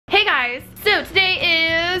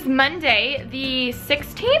is Monday, the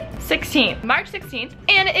 16th? March 16th.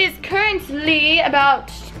 And it is currently about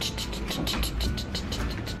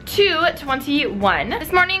 2:21.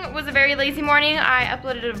 This morning was a very lazy morning. I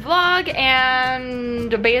uploaded a vlog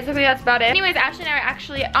and basically that's about it. Anyways, Ashley and I are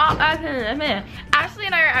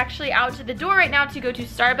actually out to the door right now to go to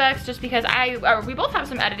Starbucks just because we both have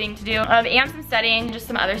some editing to do and some studying, just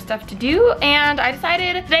some other stuff to do. And I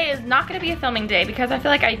decided today is not gonna be a filming day because I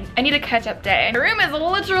feel like I need a catch-up day. My room is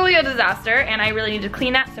literally a disaster and I really need to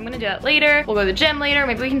clean that, so I'm gonna do that later. We'll go to the gym later,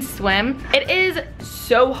 maybe we can swim. It is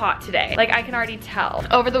so hot today. Like I can already tell.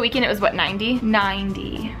 Over the weekend it was what, 90?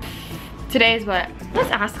 90. Today is what?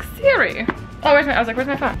 Let's ask Siri. Oh, I was like, where's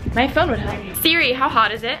my phone? My phone would help. Siri, how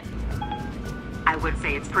hot is it? I would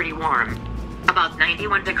say it's pretty warm. About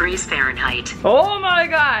 91 degrees Fahrenheit. Oh my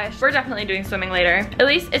gosh. We're definitely doing swimming later. At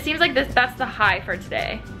least it seems like that's the high for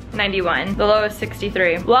today. 91. The low is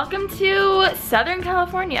 63. Welcome to Southern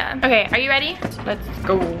California. Okay, are you ready? Let's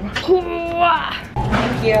go.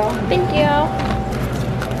 Thank you. Thank you.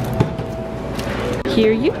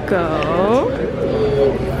 Here you go.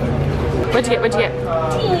 What'd you get? What'd you get?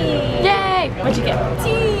 Tea. Yay! What'd you get?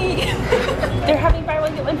 Tea. They're having buy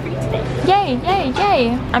one get one free today. Yay! Yay!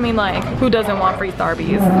 Yay! I mean, like, who doesn't want free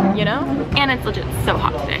Starbies? You know? And it's legit so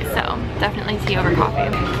hot today, so definitely tea over coffee.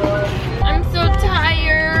 I'm so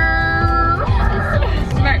tired.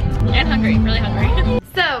 Smart and hungry. Really hungry.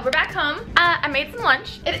 So we're back home. I made some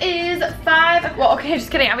lunch. It is 5. Well, okay,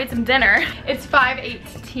 just kidding. I made some dinner. It's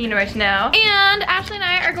 5:18 right now. And Ashley and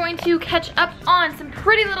I are going to catch up on some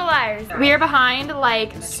Pretty Little Liars. We are behind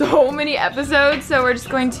like so many episodes, so we're just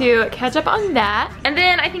going to catch up on that. And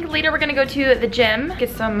then I think later we're gonna go to the gym, get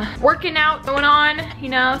some working out going on, you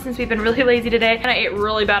know, since we've been really lazy today. And I ate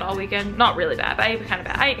really bad all weekend. Not really bad, but I ate kind of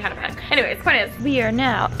bad. Anyways, the point is, we are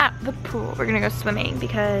now at the pool. We're gonna go swimming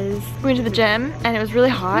because we went to the gym and it was really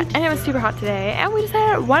hot and it was super hot today. And we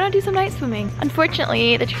decided, why not do some night swimming?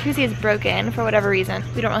 Unfortunately, the jacuzzi is broken for whatever reason.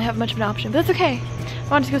 We don't really have much of an option, but that's okay. I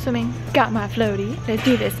want to go swimming. Got my floaty. Let's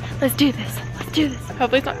do this. Let's do this. Let's do this.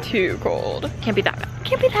 Hopefully it's not too cold. Can't be that bad.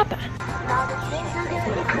 Can't be that bad.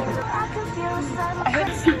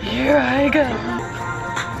 Here I go.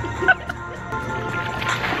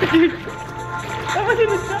 That one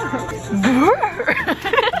didn't jump.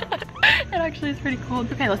 It actually is pretty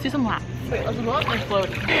cold. Okay, let's do some laps. Wait, let's go up and float.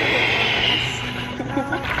 I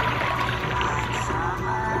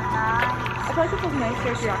feel like it feels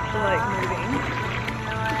nicer if you're actually like moving.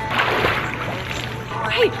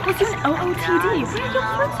 Hey, let's do an OOTD. Where did you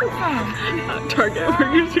learn so from? Target.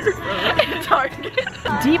 We're using Target.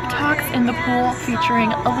 Deep talks in the pool featuring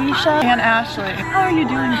Alisha and Ashley. How are you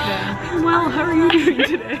doing today? Well, how are you doing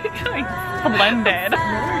today? Like blended.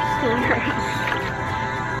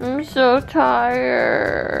 I'm so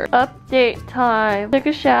tired. Update time. Took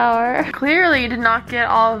a shower. Clearly did not get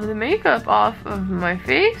all of the makeup off of my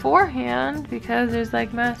face beforehand because there's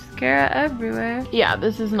like mascara everywhere. Yeah,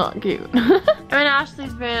 this is not cute. I'm in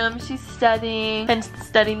Ashley's room. She's studying. Hence the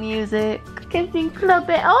study music. Kissing Club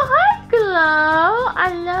it. Oh, hi, Glow.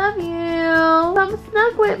 I love you. Come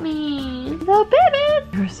snug with me. So, baby.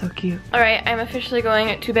 You're so cute. All right, I'm officially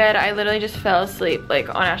going to bed. I literally just fell asleep like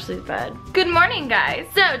on Ashley's bed. Good morning, guys.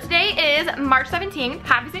 So today is March 17th.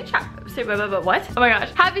 Happy St. What? Oh my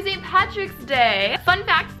gosh. Happy St. Patrick's Day. Fun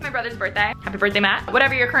fact, it's my brother's birthday. Happy birthday, Matt.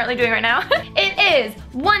 Whatever you're currently doing right now. It is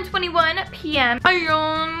 1:21 p.m.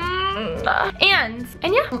 And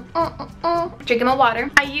yeah, drinking my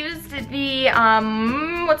water. I used the,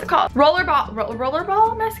 what's it called?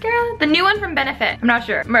 Rollerball mascara? The new one from Benefit. I'm not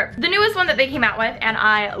sure. The newest one that they came out with, and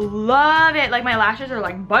I love it. Like my lashes are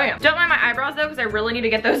like bam. Don't mind my eyebrows though, because I really need to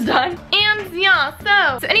get those done. And yeah,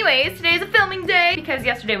 so anyways, today is a filming day because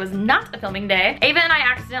yesterday was not a filming day. Ava and I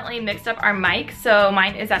accidentally mixed up our mic, so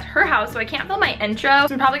mine is at her house, so I can't film my intro.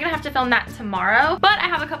 So I'm probably gonna have to film that tomorrow, but I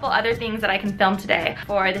have a couple other things that I can film today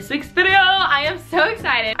for this week's video. I am so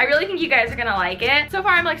excited. I really think you guys are gonna like it. So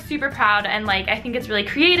far I'm like super proud, and like I think it's really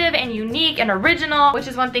creative and unique and original, which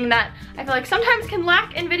is one thing that I feel like sometimes can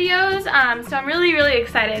lack in videos. So I'm really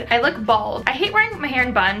excited. I look bald. I hate wearing my hair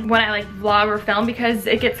in bun when I like vlog or film because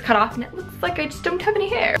it gets cut off and it looks like I just don't have any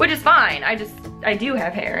hair, which is fine. I do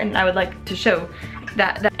have hair and I would like to show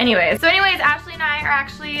that. Anyways, Ashley and I are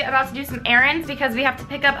actually about to do some errands because we have to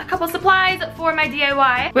pick up a couple supplies for my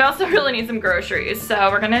DIY. We also really need some groceries, so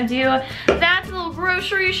we're gonna do that little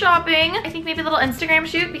grocery shopping. I think maybe a little Instagram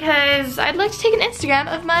shoot because I'd like to take an Instagram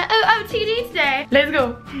of my OOTD today. Let's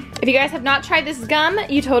go. If you guys have not tried this gum,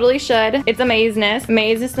 you totally should. It's amazeness.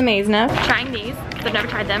 Trying these because I've never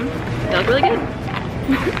tried them. They look really good.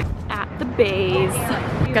 the bays.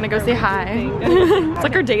 Gonna go say hi. It's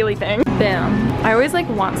like our daily thing. Boom. I always like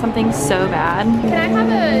want something so bad. Can I have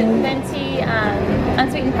a venti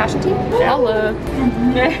unsweetened passion tea? Holla.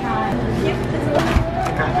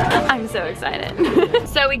 I'm so excited.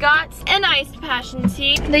 So we got an iced passion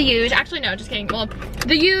tea. The Huge, actually no, just kidding. Well,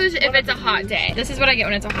 the Huge if it's a hot day. This is what I get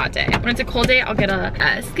when it's a hot day. When it's a cold day, I'll get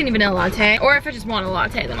a skinny vanilla latte. Or if I just want a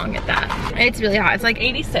latte, then I'll get that. It's really hot, it's like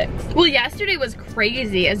 86. Well, yesterday was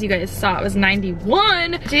crazy, as you guys saw, it was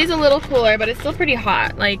 91. Today's a little cooler, but it's still pretty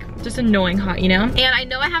hot. Like, just annoying hot, you know? And I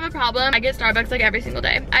know I have a problem. I get Starbucks like every single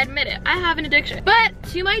day. I admit it, I have an addiction. But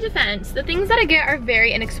to my defense, the things that I get are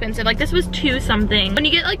very inexpensive. Like this was $2 something. When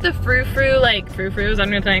you get like the frou-frous, I'm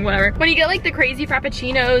gonna think, whatever. When you get like the crazy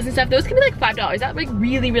frappuccinos and stuff, those can be like $5. That like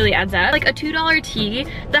really adds up. Like a $2 tea,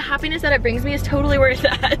 the happiness that it brings me is totally worth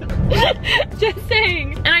that. Just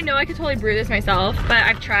saying. And I know I could totally brew this myself, but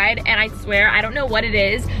I've tried and I swear I don't know what it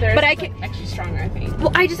is. But I can extra strong, I think.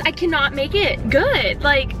 Well, I cannot make it good.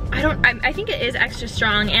 Like I think it is extra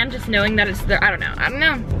strong, and just knowing that it's there, I don't know.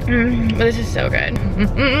 But this is so good.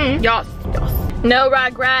 Yes. No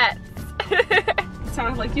regrets. It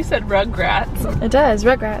sounds like you said Rugrats. It does,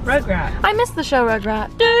 Rugrats. Rugrats. I miss the show Rugrats.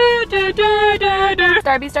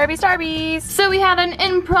 Starbies. So we had an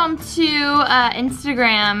impromptu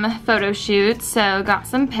Instagram photo shoot, so got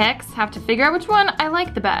some pics. Have to figure out which one I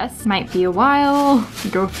like the best. Might be a while.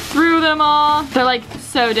 Go through them all. They're like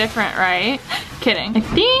so different, right? Kidding. I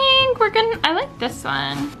think I like this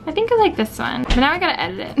one. I think I like this one. But now I gotta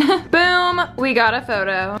edit it. Boom, we got a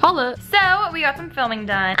photo. Holla. So we got some filming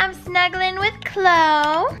done. I'm snuggling with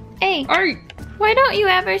Chloe. Hey. Why don't you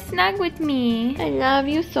ever snug with me? I love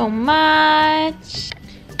you so much.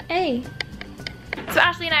 Hey. So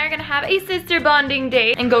Ashley and I are gonna have a sister bonding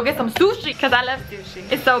date and go get some sushi because I love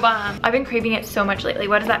sushi. It's so bomb. I've been craving it so much lately.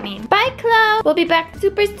 What does that mean? Bye, Chloe. We'll be back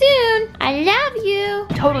super soon. I love you.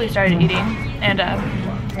 Totally started eating and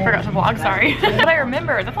forgot to vlog, sorry. But I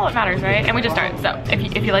remember, that's all that matters, right? And we just started. So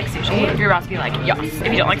if you like sushi, you're about to be like, yes.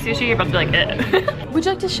 If you don't like sushi, you're about to be like, eh. Would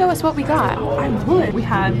you like to show us what we got? I would. We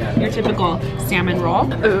have your typical salmon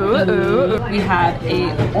roll. Ooh. We have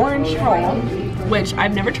a orange roll, which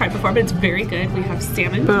I've never tried before, but it's very good. We have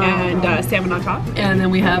salmon and salmon on top. And then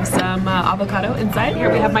we have some avocado inside. Here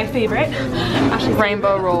we have my favorite.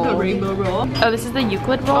 Rainbow roll. The rainbow roll. Oh, this is the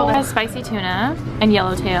Euclid roll. It has spicy tuna and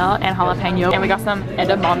yellowtail and jalapeno. And we got some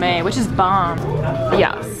edamame, which is bomb.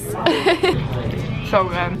 Yes. So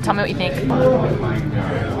good. Tell me what you think.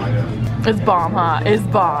 It's bomb, huh? It's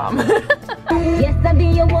bomb. Yes, I be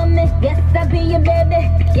your woman. Yes, I be your baby.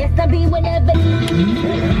 Yes, I be whatever.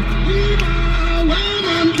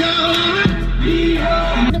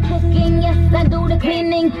 The cooking, yes, I do the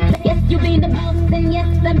cleaning. Yes, you be the boss, and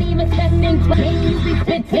yes, I be respecting. Can you be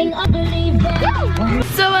spitting? I believe that.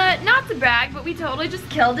 So, not to brag, but we totally just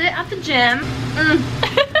killed it at the gym.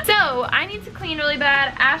 So, I need to clean really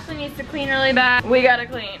bad. Ashley needs to clean really bad. We gotta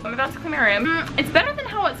clean. I'm about to clean my room. It's better than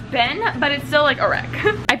how it's been, but it's still like a wreck.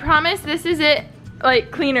 I promise this is it,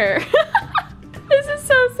 like, cleaner. This is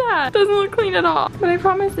so sad. Doesn't look clean at all. But I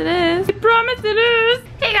promise it is. I promise it is.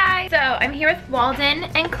 Hey guys. So I'm here with Walden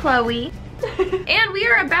and Chloe. And we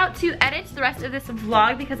are about to edit the rest of this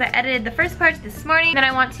vlog because I edited the first part this morning. Then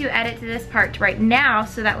I want to edit to this part right now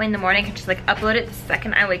so that way in the morning I can just like upload it the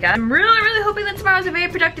second I wake up. I'm really hoping that tomorrow's a very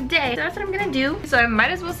productive day. So that's what I'm gonna do. So I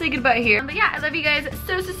might as well say goodbye here. But yeah, I love you guys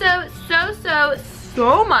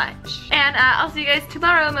so much. And I'll see you guys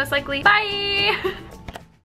tomorrow most likely. Bye.